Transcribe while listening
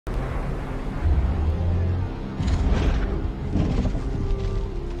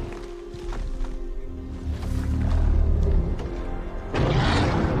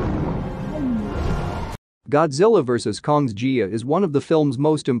Godzilla vs. Kong's Gia is one of the film's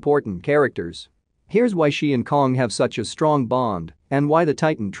most important characters. Here's why she and Kong have such a strong bond and why the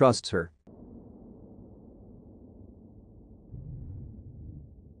Titan trusts her.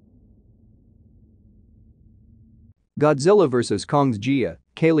 Godzilla vs. Kong's Gia,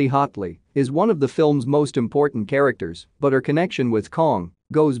 Kaylee Hotley, is one of the film's most important characters, but her connection with Kong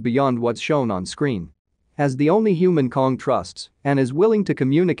goes beyond what's shown on screen. As the only human Kong trusts and is willing to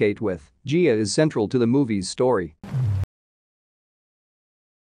communicate with, Gia is central to the movie's story.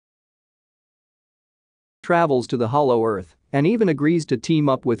 Travels to the Hollow Earth and even agrees to team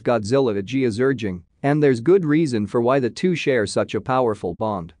up with Godzilla at Gia's urging, and there's good reason for why the two share such a powerful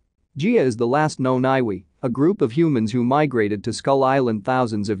bond. Gia is the last known Iwi, a group of humans who migrated to Skull Island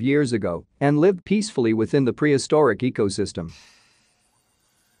thousands of years ago and lived peacefully within the prehistoric ecosystem.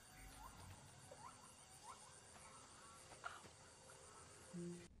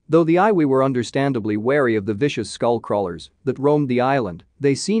 Though the Iwi were understandably wary of the vicious skull crawlers that roamed the island,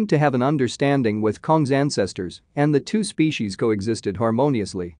 they seemed to have an understanding with Kong's ancestors, and the two species coexisted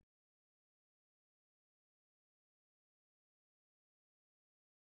harmoniously.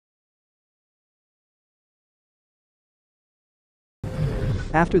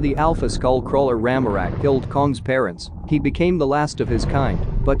 After the alpha skull crawler Ramarak killed Kong's parents, he became the last of his kind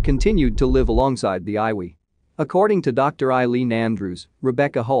but continued to live alongside the Iwi. According to Dr. Eileen Andrews,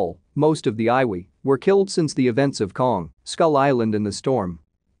 Rebecca Hull, most of the Iwi were killed since the events of Kong, Skull Island and the storm.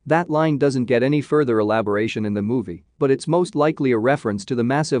 That line doesn't get any further elaboration in the movie, but it's most likely a reference to the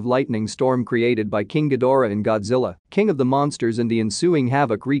massive lightning storm created by King Ghidorah in Godzilla, King of the Monsters, and the ensuing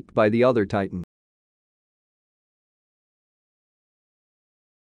havoc wreaked by the other Titans.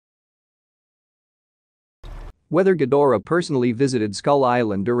 Whether Ghidorah personally visited Skull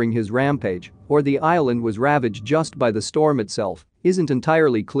Island during his rampage or the island was ravaged just by the storm itself isn't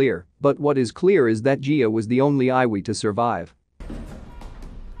entirely clear, but what is clear is that Gia was the only Iwi to survive.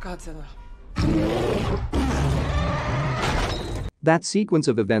 Godzilla. That sequence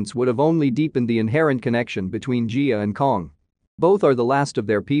of events would have only deepened the inherent connection between Gia and Kong. Both are the last of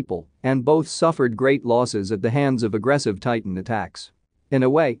their people, and both suffered great losses at the hands of aggressive Titan attacks. In a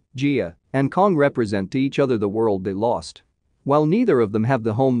way, Gia and Kong represent to each other the world they lost. While neither of them have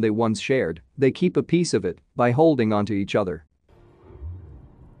the home they once shared, they keep a piece of it by holding onto each other.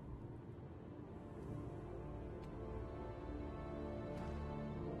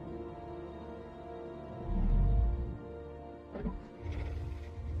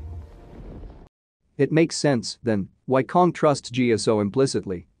 It makes sense, then, why Kong trusts Gia so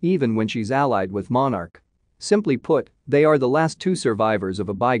implicitly, even when she's allied with Monarch. Simply put, they are the last two survivors of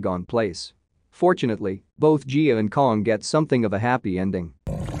a bygone place. Fortunately, both Gia and Kong get something of a happy ending.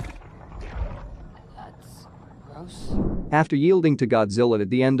 That's gross. After yielding to Godzilla at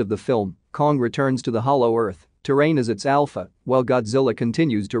the end of the film, Kong returns to the Hollow Earth to reign as its alpha, while Godzilla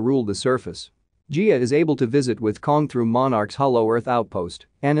continues to rule the surface. Gia is able to visit with Kong through Monarch's Hollow Earth outpost,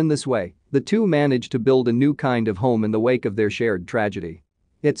 and in this way, the two manage to build a new kind of home in the wake of their shared tragedy.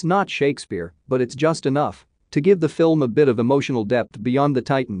 It's not Shakespeare, but it's just enough to give the film a bit of emotional depth beyond the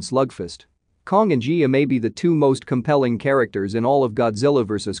Titan slugfest. Kong and Gia may be the two most compelling characters in all of Godzilla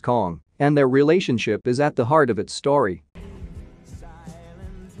vs. Kong, and their relationship is at the heart of its story.